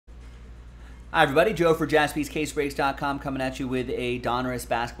Hi everybody, Joe for JaspysCaseBreaks.com coming at you with a Donruss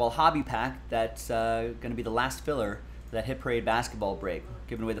basketball hobby pack that's going to be the last filler for that Hit Parade basketball break.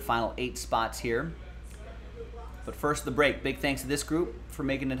 Giving away the final 8 spots here. But first the break. Big thanks to this group for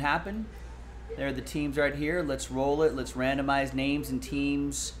making it happen. There are the teams right here. Let's roll it. Let's randomize names and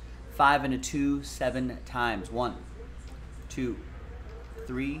teams 5 and a 2, 7 times. 1, 2,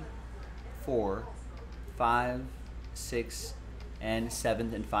 3, 4, 5, 6, and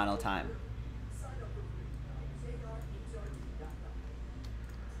 7th and final time.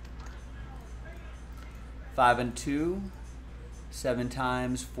 5 and 2, 7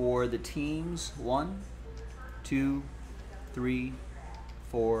 times for the teams. 1, 2, 3,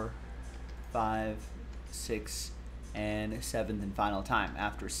 4, 5, 6, and 7th and final time.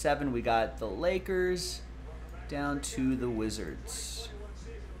 After 7, we got the Lakers down to the Wizards.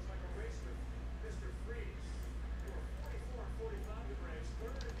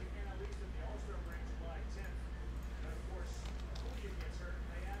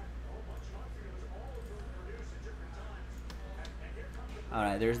 All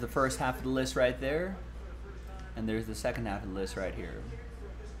right, there's the first half of the list right there, and there's the second half of the list right here.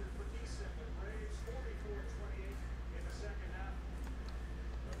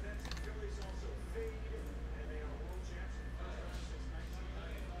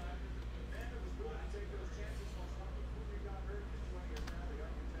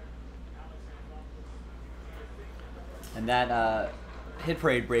 And that Hit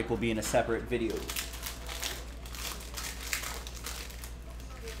Parade break will be in a separate video.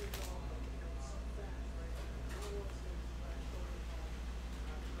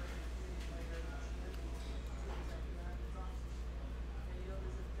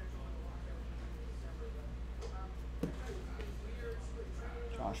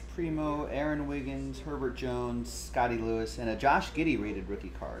 Josh Primo, Aaron Wiggins, Herbert Jones, Scotty Lewis, and a Josh Giddey rated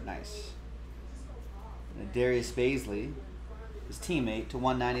rookie card. Nice. And a Darius Baisley, his teammate, to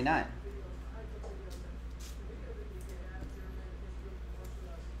 199.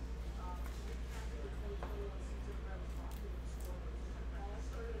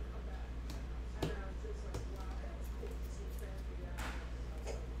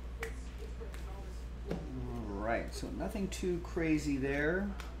 Alright, so nothing too crazy there.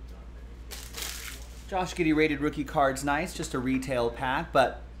 Josh Giddey rated rookie card's nice, just a retail pack,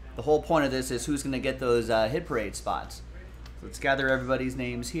 but the whole point of this is who's going to get those Hit Parade spots. So let's gather everybody's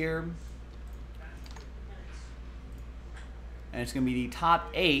names here. And it's going to be the top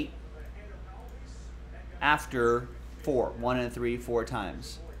 8 after 4. 1 and 3, 4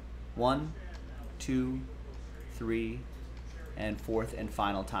 times. 1, 2, 3, and 4th and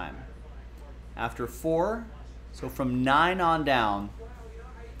final time. After 4, so from 9 on down,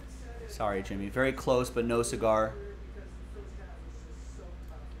 sorry Jimmy, very close but no cigar.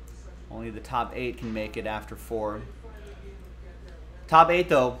 Only the top 8 can make it after 4. Top 8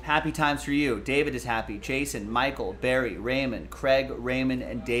 though, happy times for you. David is happy, Jason, Michael, Barry, Raymond, Craig, Raymond,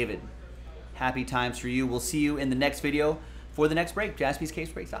 and David. Happy times for you. We'll see you in the next video for the next break.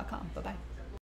 JaspysCaseBreaks.com. Bye-bye.